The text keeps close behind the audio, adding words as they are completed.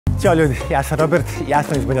Ćao ljudi, ja sam Robert, ja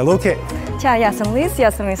sam iz Banja Luke. Ćao, ja sam Liz,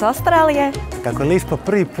 ja sam iz Australije. Kako je Liz po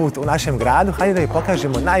prvi put u našem gradu, hajde da joj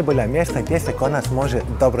pokažemo najbolja mjesta gdje se kod nas može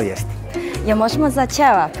dobro jesti. Ja možemo za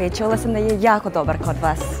Ćevapi, čula sam da je jako dobar kod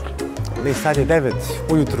vas. Liz, sad je 9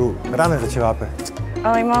 ujutru, rano je za Ćevape.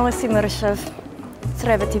 Ali malo si mršav,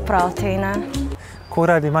 treba ti proteina. Ko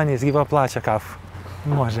radi manje izgiba plaća kafu?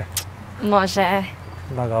 Može. Može.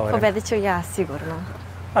 Dogovorimo. Pobedit ću ja, sigurno.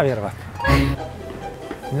 Pa vjerovatno.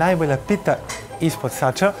 Najbolja pita ispod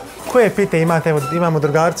Sača. Koje pite imate? Evo, imamo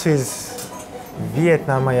drugarcu iz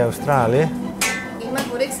Vijetnama i Australije. Ima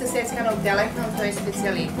burek sa seckanom telekom, to je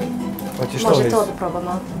specijalitet. Hoćeš to Može Liz? to da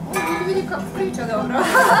probamo. Vidi kako priča dobro.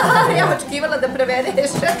 Ja očekivala da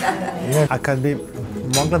prevedeš. A kad bi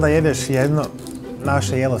mogla da jedeš jedno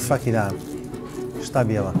naše jelo svaki dan, šta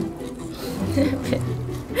bi jela?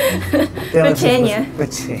 Pečenje.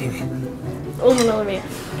 Pečenje. Umno mi.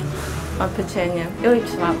 A pečenje. Ili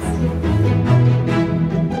ćevapi.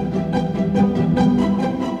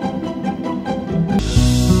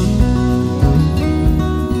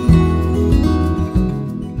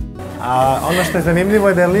 A ono što je zanimljivo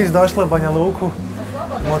je da je Liz došla u Banja Luku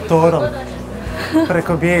motorom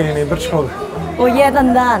preko Bijeljine i Brčkog. U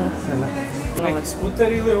jedan dan. Neki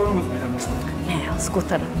skuter ili ono uzmijemo? Ne,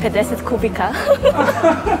 skuter. 50 kubika.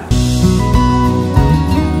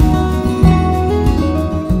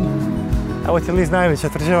 Ovo ti je Liz najveća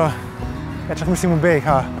tvrđava. Ja čak mislim u BiH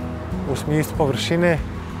u smislu površine.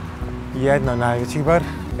 Jedna od najvećih bar.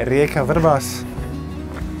 Rijeka Vrbas.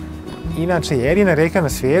 Inače jedina rijeka na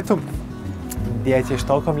svijetu gdje ćeš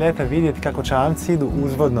tokom ljeta vidjeti kako čamci idu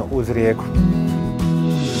uzvodno uz rijeku.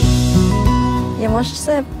 Je možeš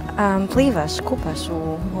se plivaš, kupaš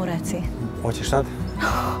u reci? Hoćeš sad?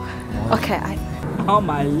 Okej, ajde. Oh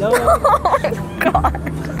my lord!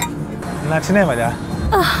 Znači ne valja.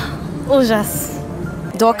 Užas.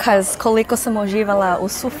 Dokaz koliko sam uživala u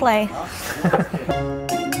Souffle.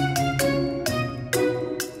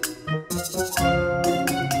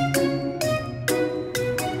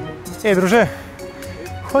 Druže,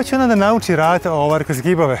 hoće ona da nauči raditi ovar kroz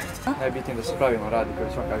gibove. Najbitnije da se pravilno radi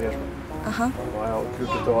kao svaka vježba. Aha. Evo, ključ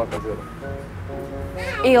je to ovako izgleda.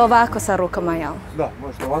 I ovako sa rukama, jel? Da,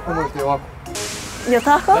 možete ovako, možete i ovako. Je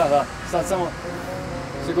tako? Da, da. Sad samo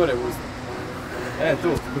se gore uzdi. Tu,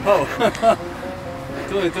 bravo.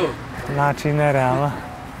 Tu i tu. Znači, nerealno.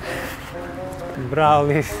 Bravo,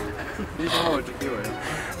 Liz. Nisam ovo očekivao, ja.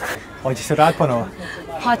 Hoće se vratiti ponovo?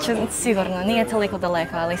 Hoću, sigurno, nije toliko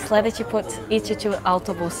daleko, ali sljedeći put ići ću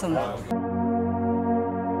autobusom.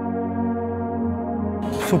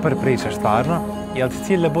 Super pričaš, stvarno. Je li ti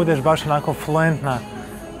cilj da budeš baš onako fluentna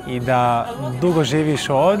i da dugo živiš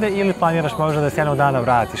ovdje ili planiraš možda da se jednog dana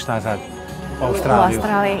vratiš nazad u Australiju? U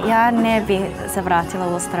Australiji. Ja ne bi se vratila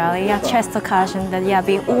u Australiju. Ja često kažem da ja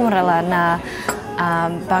bi umrela na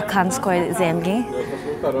balkanskoj zemlji,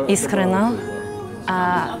 iskreno.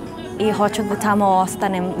 I hoću da tamo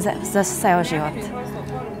ostanem za ceo život.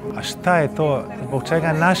 A šta je to zbog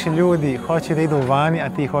čega naši ljudi hoće da idu vani, a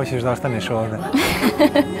ti hoćeš da ostaneš ovdje?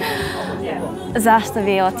 Zašto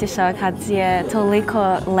bi otišao kad je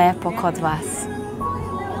toliko lepo kod vas?